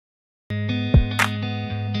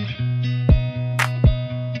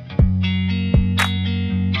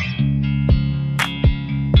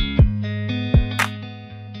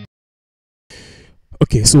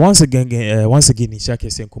So once again, Ishake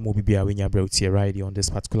Senkomo Bibia Winya right on this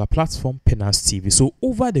particular platform, Penas TV. So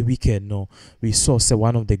over the weekend, no, we saw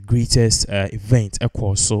one of the greatest events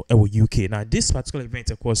across so UK. Now this particular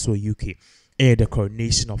event across so UK, the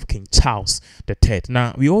coronation of King Charles III.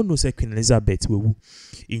 Now we all know say Queen Elizabeth will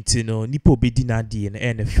into no Nipo Bedina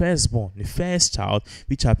and the firstborn, the first child,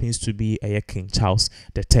 which happens to be King Charles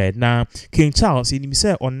III. Now King Charles, in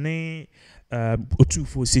himself on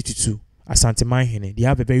Otumfour 62. Asantehene, they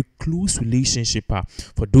have a very close relationship.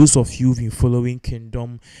 For those of you who've been following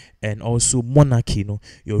kingdom and also monarchy,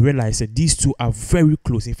 you'll realize that these two are very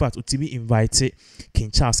close. In fact, Utimi invited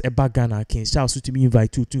King Charles Ghana, King Charles Utimi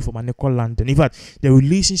invited to from Maneko London. In fact, the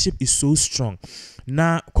relationship is so strong.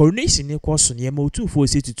 Now, coronation question, Otumfour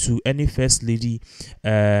 62, any first lady,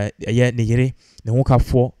 Nigerian,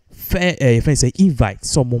 for fair invite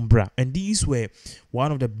some bra, and these were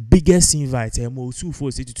one of the biggest invites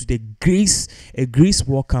Otumfour to the grace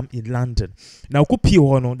welcome in London. Now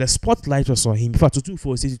the spotlight was on him. In fact,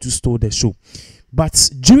 Otumfour to stole the show,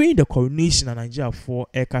 but during the coronation in Nigeria for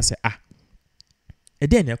Eka say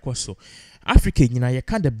and then so Africa, you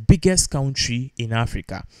can the biggest country in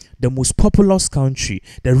Africa, the most populous country,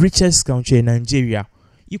 the richest country in Nigeria.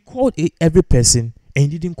 You called every person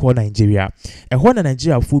and you didn't call Nigeria. And when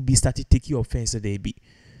Nigeria will be started taking offense, they be.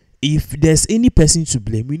 If there's any person to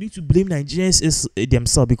blame, we need to blame Nigerians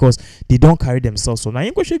themselves because they don't carry themselves. So now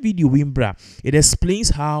you watch a video Wimbra. It explains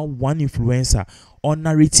how one influencer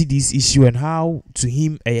narrated this issue and how to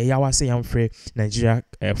him Yawa say I'm free Nigeria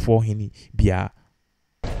for him bia.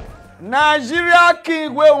 Nigeria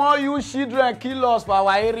king we want use children kill us for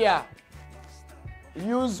our area.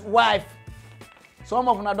 Use wife. Some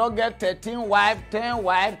of them don't get 13 wife, 10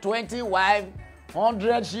 wife, 20 wife,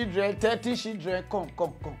 100 children, 30 children. Come.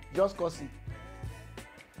 Just cause it.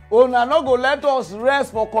 Oh, now not go let us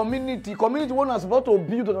rest for community. Community one is supposed to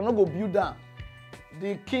build, and not go build down.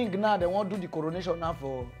 The king now, they want to do the coronation now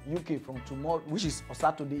for UK from tomorrow, which is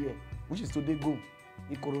Saturday here, which is today go.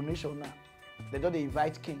 The coronation now. They don't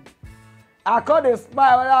invite king. I call the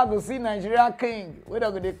spy when I go see Nigeria king. Where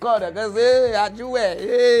they call them? They say, hey, Ajuwe,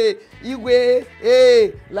 hey, Igwe,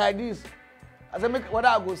 hey, like this. I say, make what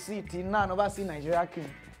I go see till now, I never see Nigeria king.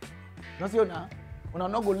 You see now? When I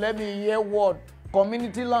not go let me hear word,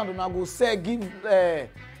 community land, when I go say give a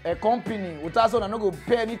company, without so I not go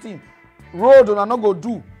pay anything. Road, when I not go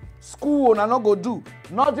do. School, when I not go do.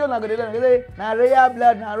 Not you, I go say, na royal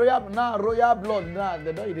blood, royal blood. Nah,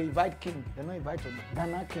 they don't invite king. They don't invite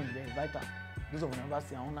Ghana king. They invite her. Those of them never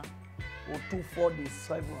see her. Otumfour, they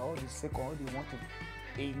serve all the second, all they want to.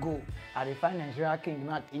 They go. I dey find Nigeria king.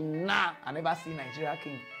 I never see Nigeria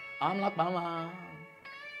king. I'm like, mama.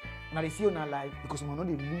 Now they see on our life because we know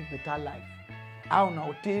they live better life. I don't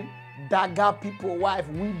know, take dagger people, wife,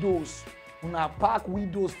 widows. Una park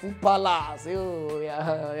widows, food palace. Oh,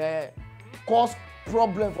 yeah. Cause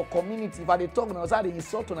problem for community. If I dey talk now, they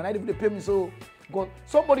insult and I they pay me so. God,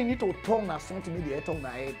 somebody need to turn na something maybe they turn na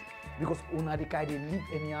head because una the guy they live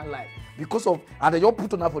any life because of and they just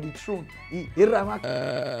put on for the throne.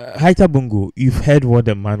 Haita Bongo, you've heard what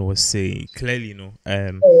the man was saying clearly,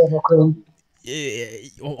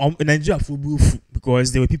 Nigeria football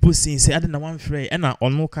because there were people saying say I don't know one friend and I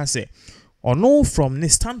no can say. Or no, from the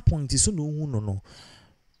standpoint, is so no.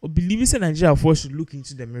 Or believe it, Nigeria should look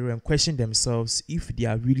into the mirror and question themselves if they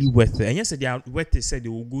are really worth it. And yes, they are worth it. Said they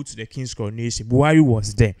will go to the king's coronation. Buhari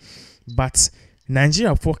was there, but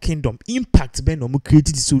Nigeria for kingdom impact ben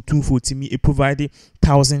created this Otumfour to me. It provided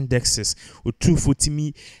 1,000 dexes. Otumfour to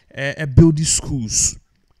me, building schools,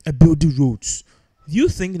 building roads. Do you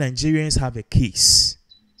think Nigerians have a case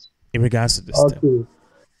in regards to this?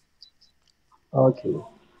 Okay.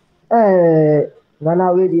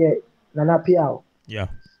 Nana Wedi, Nana Piao. Yeah.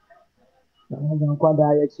 Nana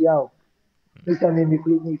Kwanda Yachiao. Mr. Mimi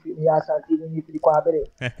Asantehene for the Quabre.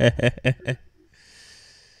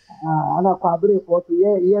 Anna Quabre for 2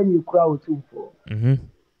 years, you crowd too for. Then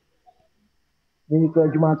you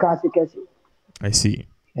could Jumakasi Cassie. I see.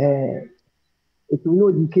 If you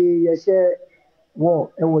know the K, you share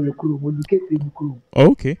war and what you crew, would you keep the crew?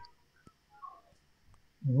 Okay.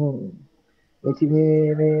 It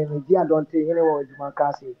may dear don't take anyone to my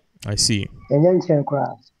castle. I see. And young chain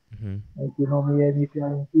crowd. And you know me, if you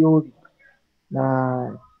are in the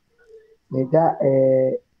now,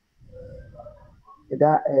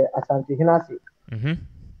 that Asantehene.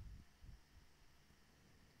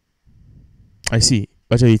 I see.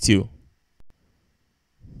 What are you too?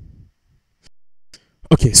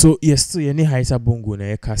 Okay, so yes, so any Haita Bongo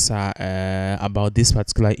na kasa about this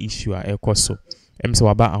particular issue ekoso. So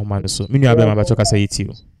about our man so. Me know about kasa you.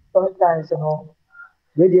 Sometimes, you know,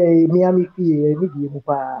 where Miami fee, maybe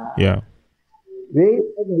Mupa. Yeah. We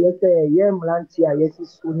let's say, Mlantia, yes,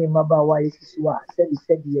 is soon in Mabawa, yes,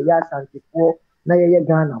 said, yes, Asantehene, na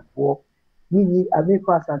Ghana for. Nini, I may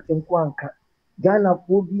pass Asantehene. Ghana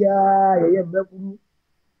phobia, Babu,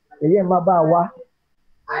 Mabawa.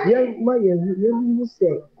 You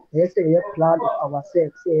say, yes, a plan of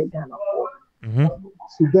ourselves, say Ghana for.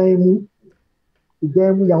 Sudan,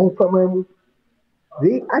 Yahu,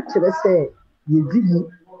 we actually say, you did,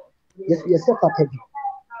 yes, we are separate.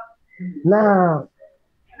 Now,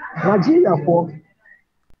 Nigeria for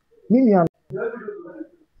million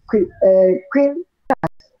Queen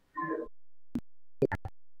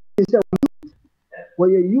is where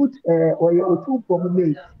your youth or your Otumfour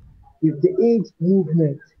movement with the age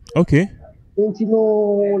movement. Okay. And you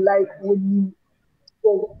know, like when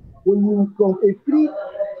you from a free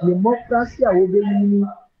democracy, I will be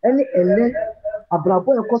any elect a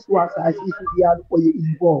bravo and cost was as if you are or you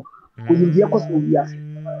involved. When you be a cost will be as.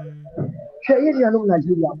 Share you know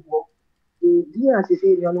Nigeria for. Dear, as I say,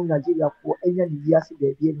 you know Nigeria for any years,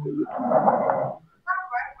 baby.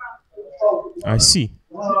 I see.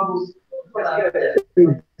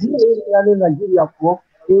 Nigeria for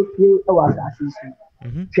our assassin.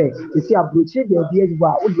 You see, I brought you the idea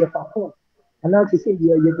about your perform. And now to say,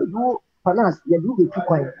 you do finance, you do the 2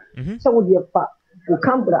 coin. So, would your part, the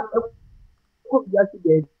Canberra,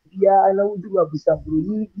 the and I would do a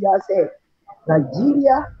Bisabri, say,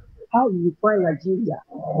 Nigeria, how you find Nigeria?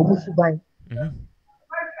 Omusubai.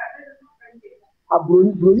 A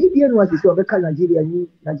Bolivian was the Soviet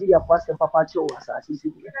Nigeria first and Papa Cho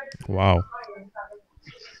assassin. Wow.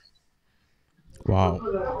 Wow.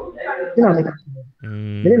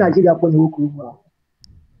 Nigeria for you.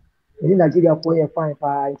 In Nigeria for a fine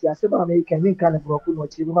pie, it's a American win kind of broken or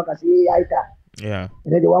Chima can say, Yeah.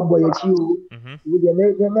 and then the one boy at you with the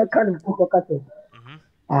American cook cattle.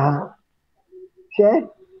 Share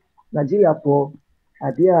Nigeria for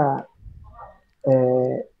a dear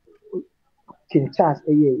King Charles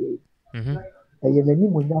a year. A year, many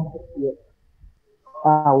more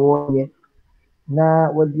warrior.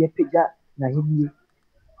 Now, what be a picture? Nahimi.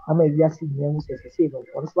 I'm a Yassi Nemus as a saver.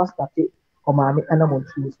 On this last started or mammy animal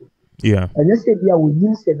tools. Yeah. And let's say, yeah, we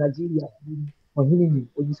use Nigeria or Hini,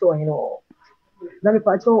 when you saw, you know. Now, if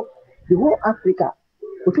I saw the whole Africa,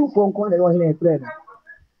 for 2 phone calls, and one friend.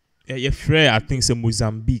 Yeah, Frere, I think some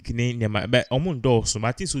Mozambique, near my but Omon Dawson, but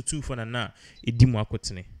I think so too for na a dimo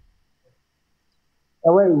akotene.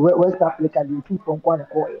 Away West Africa, the 2 phone call.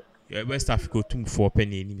 Yeah, West Africa, Otumfour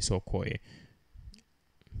penny, and so call it.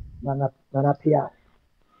 Nana Pia.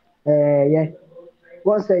 Yeah.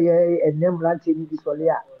 Once a year, a name ranting this one,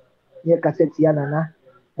 yeah. Near Cassetiana,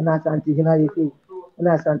 and Asantehene, you see. And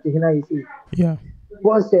Asantehene, you see. Yeah.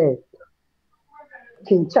 Once a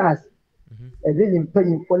King Charles. A really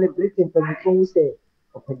penny for the Britain penny say,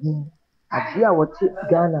 Opinion. A dear what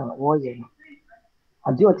Ghana warrior.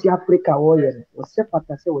 A dear Africa warrior was separate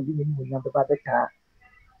as well in the Babetta.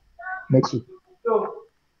 Mechi.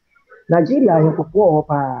 Nigeria, you for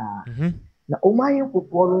na Omayan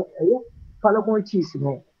for Palabon cheese,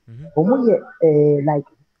 no. Omuye,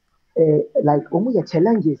 like Omuye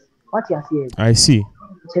challenges. What you say? I see.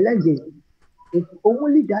 Challenges. If Omu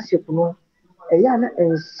leadership, no, a yana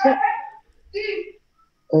and set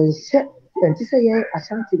and to say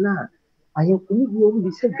Asantehene. I am only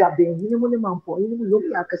be said that the minimum for any look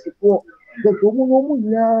at a support the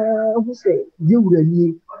woman who say you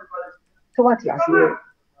will. So what you say?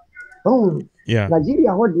 Oh, Yeah.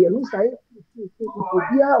 Nigeria, what the other side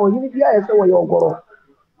or Unity as a way or go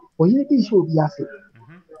or Unity should be as it.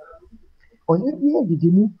 Or Unity did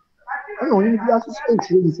you and only be as a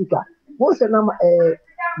state. Most of them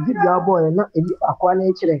give your boy and not a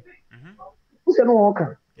nature. Who's a no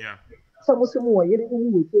walker? Yeah. Some more, you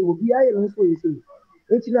will say, will be I also say.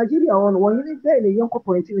 It's Nigeria on one unit there, a young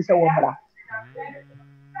corporate is a woman.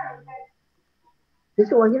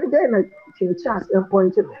 This one unit there, and a chance and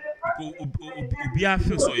pointed. Ubia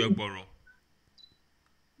feels so your borrow.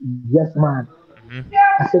 Yes, man.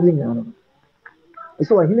 I said,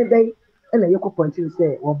 so a unit day, and a young corporate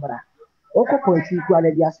say, woman. All corporate equal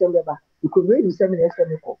at the assembly. You could read the seminar,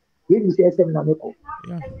 read the seminar.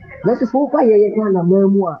 Let's just hope I hear a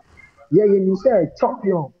memoir. Yeah, you say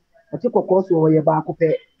champion. I took a course over your back. Oh,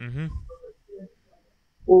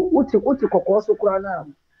 what you course of now?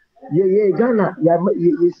 Yeah, Ghana,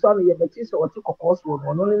 you saw me, but you saw took a course over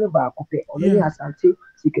only back. Only Asante,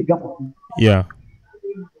 she could drop. Yeah.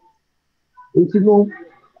 It's no,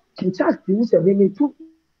 she just use a minute to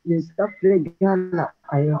stuff Ghana.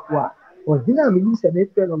 I am for. Or dinner, we use a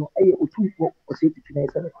friend on a Otumfour or say to Pinay.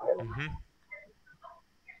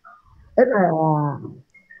 ɛna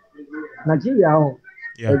Nigeria hɔ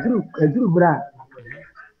Yeah. ɛduru berɛ a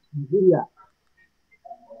Nigeria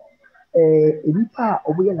nipa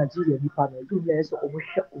a wɔyɛ Nigeria nipa no ɛduru berɛ a ɛsɛ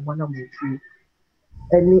wɔhwɛ wɔn anammɔntuo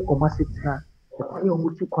ɛne wɔn asetena ɛkwan a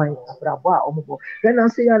wɔtu kwan abrabɔ a wɔbɔ ɛna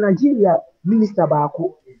sɛ yɛ Nigeria minister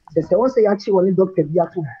baako sɛ wɔn sɛ yɛakye wɔn ne doctor bi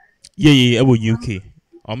ato mu. Yeah, UK.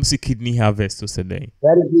 I'm see kidney harvest to say that.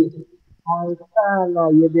 Very good. Na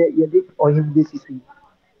yɛde ɔhen bɛsisi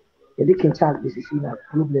yɛde kinshasa bɛsisi na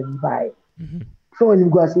problem baeɛ sɛ ɔnim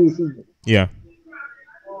guase yɛsi Yeah.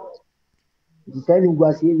 nti sɛ nim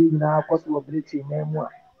guase yɛde nyinaa kɔ so wɔ britain na mu a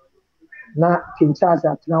na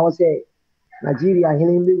kinshasa atena hɔ sɛ Nigeria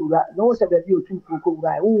hene mbɛwura na wo sɛ baabi Otumfoɔ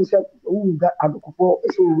kɔwura wohu sɛ wohu adokofoɔ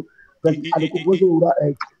sɛ adokofoɔ sɛ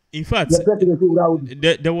wura in fact,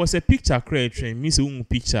 there was a picture created, Miss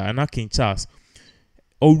picture, and I King Charles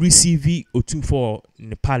or receive Otumfour in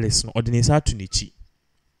the palace or the Nesa to Nichi.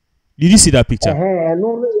 Did you see that picture? And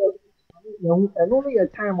only a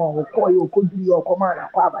time on call you could be your commander.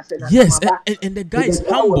 Yes, and the guy is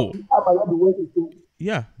humble.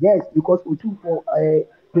 Yeah. Yes, because Otumfour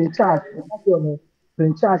Prince Charles,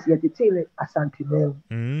 Prince Charles, yet the tail Asantehene.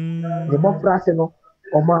 The more frasino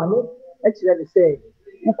or man, actually, say.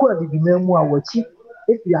 Who could be memoir or cheap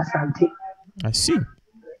if you are Asante? I see.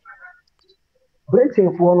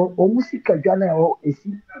 Britain for almost a Ghana or a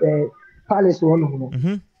palace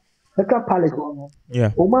one. The palace one.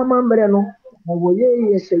 Yeah. O Mamma Mereno, or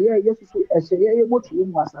yes, yes, able to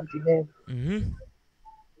win Asantehene.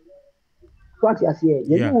 What I say,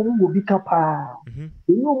 you know, who will be capa. You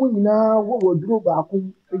know, now what will draw back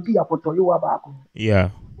home, be a portfolio back home.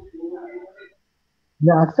 Yeah.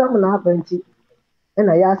 Now, some happen. And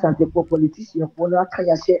I asked Asantehene politician for that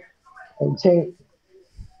Kayashe and change.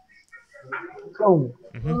 So,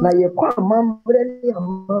 now you call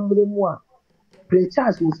Mambre moi. Prince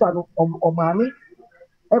Charles will start on Mammy.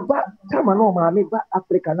 But Tamano Mammy, but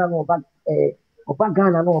Africa, no back or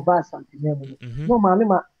Ghana, no back Asantehene. No Mammy,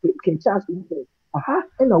 King Charles will say, aha,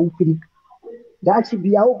 and a whoopity. That should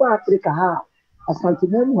be over Africa,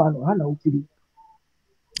 Asantehene, one, Hannah whoopity.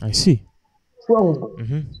 I see. So,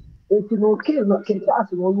 it's no kill, not King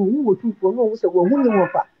Charles, no, who will two for no, so we're winning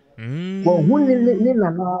water. Well,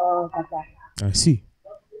 winning I see.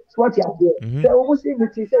 So what you have there? Almost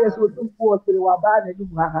everything says Otumfour to the Waban and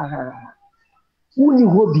who you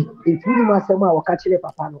hobby, it's really my summer or catch a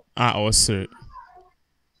papa. Ah, also.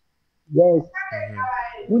 Yes.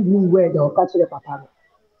 Who you wear the catch a papa?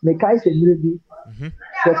 Make I say, maybe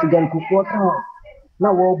President Kufuor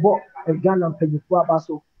now we'll bought a gun and pay for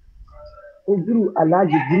Basso. Through a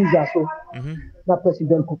large visa, so now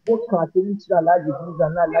President Kufuor can't reach a large visa,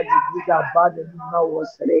 not large visa, bad and now was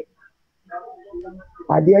select.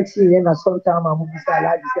 I did see him as sometime I'm going to say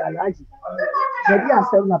large. Maybe I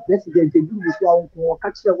said, President, they do this one for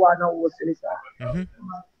catch the one now was select.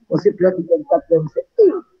 Was the President that them say,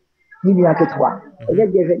 hey, give me a get one. And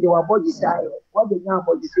then they were body side. What the young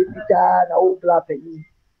body say, Peter, and old black penny.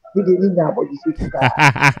 We didn't know body say,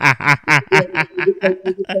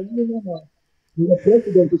 the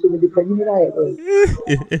president is with the preliminary.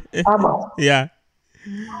 Yeah.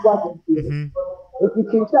 What if you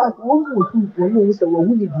can start one or two for you, so we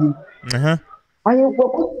will be. I am for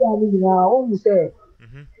now, say,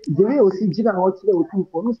 the real Sijina or two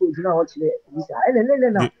for no Sijina or and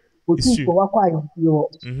then for two for acquiring your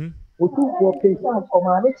two for Pinchas or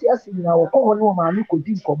Mammy, as in our common mammy could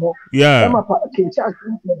do come up. Yeah. Pinchas,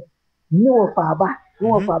 no father,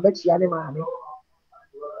 no father, Chianamani.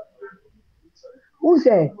 Who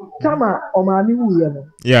say, Tama or Mammy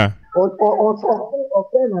William? Yeah. Or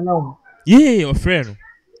friend now. Yeah, or friend.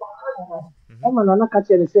 I'm an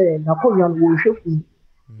catcher saying, Napoleon will shoot me.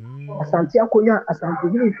 Asantehene,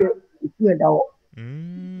 Asantehene, if you and out.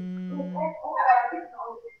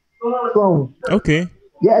 So, okay.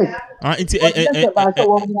 Yes. And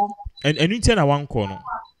you tell a one corner.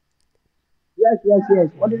 Yes.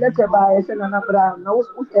 What the letter by Senanabra? Now,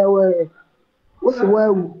 what's the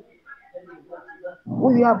way?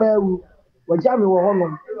 We are by what Jamie were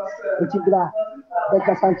home. Which is that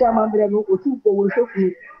Asantehene Mambre Otumfour will shoot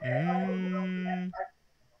me.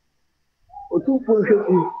 Otumfour shoot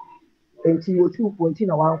me. And she was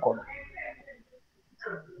 2.1 one corner.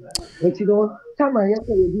 And you know, time I have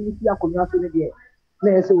to do the Yakuya there.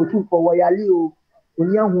 Let's say Otumfour Wayalio,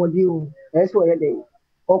 Unyahu deal, that's why they.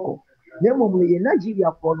 Okay. Nemo in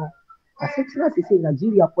Nigeria for no. A 6 months is in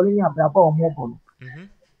Nigeria for any Abraba or Mobon.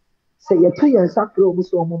 Say a 2 years after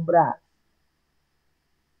Muso Mumbra.